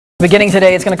Beginning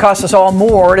today, it's going to cost us all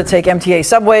more to take MTA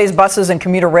subways, buses, and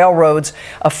commuter railroads.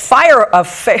 A fare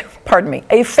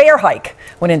hike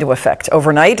went into effect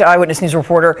overnight. Eyewitness News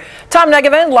reporter Tom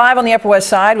Negevin live on the Upper West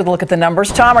Side with a look at the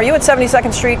numbers. Tom, are you at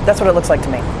 72nd Street? That's what it looks like to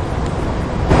me.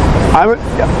 I'm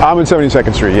at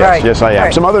 72nd Street, yes. Right. Yes, I am.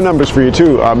 Right. Some other numbers for you,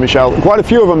 too, Michelle. Quite a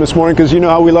few of them this morning, because you know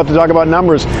how we love to talk about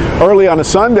numbers early on a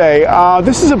Sunday.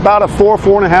 This is about a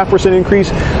 4.5%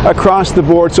 increase across the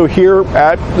board. So here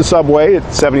at the subway at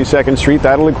 72nd Street,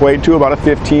 that'll equate to about a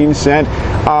 15-cent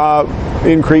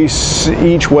increase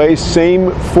each way. Same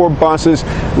for buses.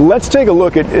 Let's take a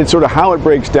look at sort of how it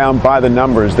breaks down by the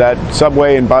numbers. That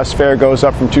subway and bus fare goes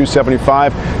up from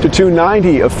 $2.75 to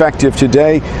 $2.90 effective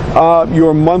today.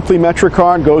 Your monthly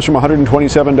MetroCard goes from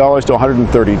 $127 to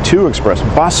 $132. Express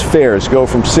bus fares go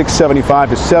from $6.75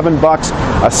 to $7.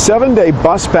 A 7-day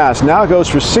bus pass now goes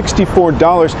for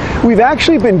 $64. We've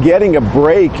actually been getting a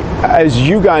break, as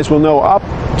you guys will know, up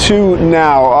to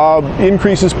now.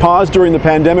 Increases paused during the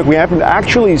pandemic. We haven't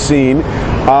actually seen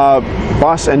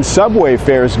bus and subway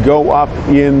fares go up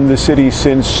in the city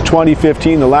since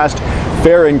 2015. The last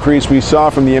fare increase we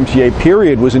saw from the MTA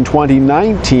period was in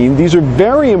 2019. These are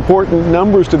very important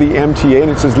numbers to the MTA, and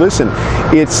it says, listen,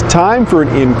 it's time for an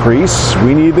increase.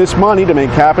 We need this money to make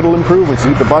capital improvements, to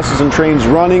keep the buses and trains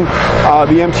running.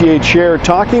 The MTA chair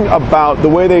talking about the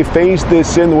way they phased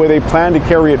this in, the way they plan to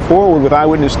carry it forward with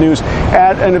Eyewitness News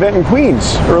at an event in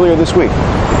Queens earlier this week.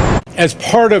 As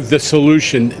part of the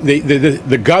solution,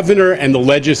 the governor and the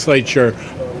legislature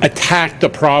attacked the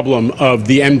problem of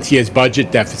the MTA's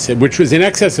budget deficit, which was in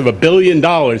excess of $1 billion,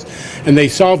 and they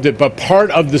solved it. But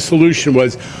part of the solution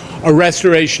was a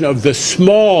restoration of the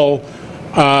small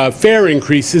fare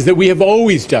increases that we have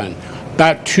always done,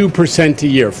 about 2% a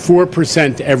year,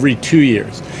 4% every 2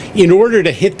 years. In order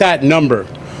to hit that number,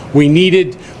 we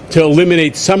needed to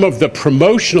eliminate some of the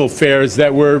promotional fares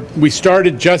that we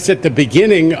started just at the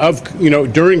beginning of,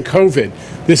 during COVID.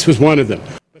 This was one of them.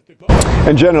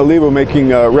 And Jenna Olivo making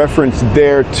reference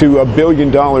there to $1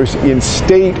 billion in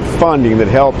state funding that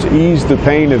helped ease the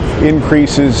pain of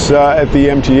increases at the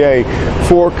MTA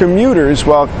for commuters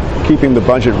while keeping the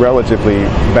budget relatively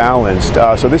balanced.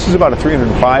 So this is about a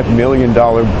 $305 million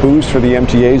boost for the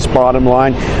MTA's bottom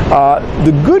line.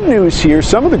 The good news here,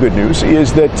 some of the good news,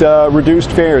 is that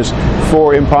reduced fares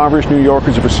for impoverished New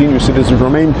Yorkers and for senior citizens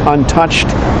remain untouched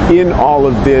in all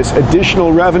of this.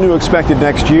 Additional revenue expected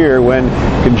next year when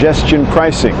congestion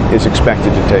pricing is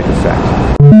expected to take effect.